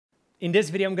In this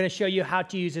video, I'm going to show you how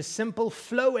to use a simple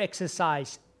flow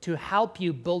exercise to help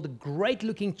you build a great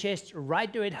looking chest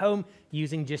right there at home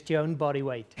using just your own body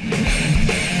weight.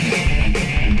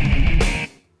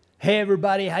 Hey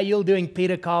everybody, how you all doing?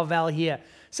 Peter Carvell here.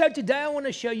 So today I want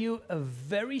to show you a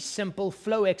very simple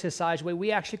flow exercise where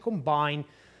we actually combine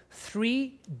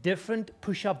 3 different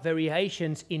push-up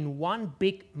variations in one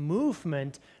big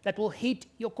movement that will hit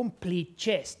your complete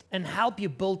chest and help you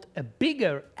build a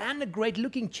bigger and a great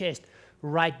looking chest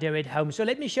right there at home. So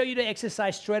let me show you the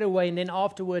exercise straight away, and then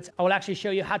afterwards I will actually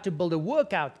show you how to build a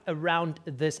workout around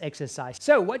this exercise.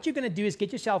 So what you're going to do is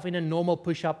get yourself in a normal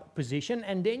push-up position,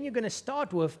 and then you're going to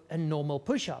start with a normal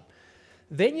push-up.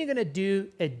 Then you're going to do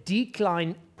a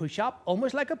decline push-up,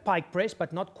 almost like a pike press,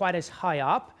 but not quite as high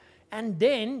up. And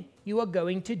then you are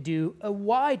going to do a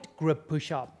wide grip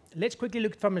push-up. Let's quickly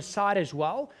look from the side as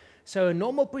well. So a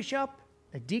normal push-up,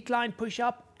 a decline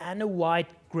push-up, and a wide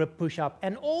grip push-up.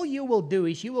 And all you will do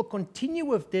is you will continue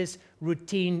with this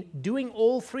routine, doing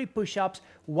all 3 push-ups,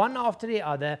 one after the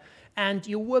other. And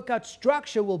your workout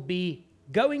structure will be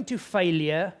going to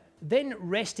failure, then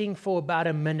resting for about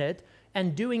a minute,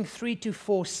 and doing 3 to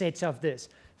 4 sets of this.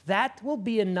 That will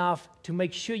be enough to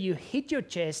make sure you hit your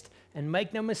chest. And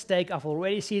make no mistake, I've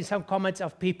already seen some comments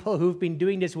of people who've been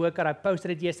doing this workout. I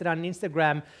posted it yesterday on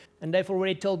Instagram, and they've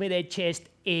already told me their chest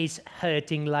is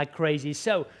hurting like crazy.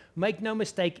 So make no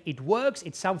mistake, it works.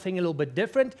 It's something a little bit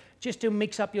different, just to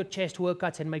mix up your chest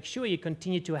workouts and make sure you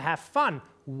continue to have fun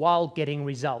while getting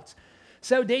results.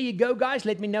 So there you go, guys.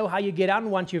 Let me know how you get on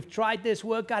once you've tried this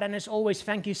workout. And as always,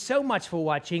 thank you so much for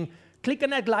watching. Click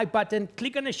on that like button,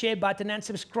 click on the share button, and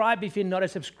subscribe if you're not a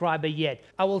subscriber yet.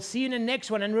 I will see you in the next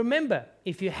one. And remember,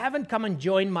 if you haven't come and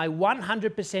joined my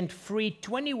 100% free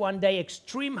 21-day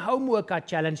extreme home workout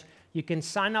challenge, you can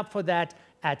sign up for that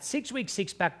at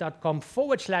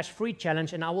 6weeksixpack.com/free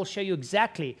challenge. And I will show you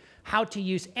exactly how to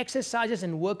use exercises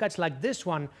and workouts like this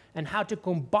one and how to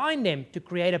combine them to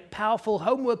create a powerful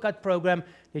home workout program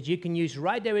that you can use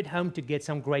right there at home to get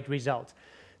some great results.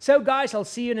 So guys, I'll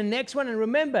see you in the next one, and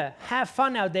remember, have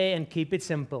fun out there and keep it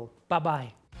simple.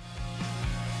 Bye-bye.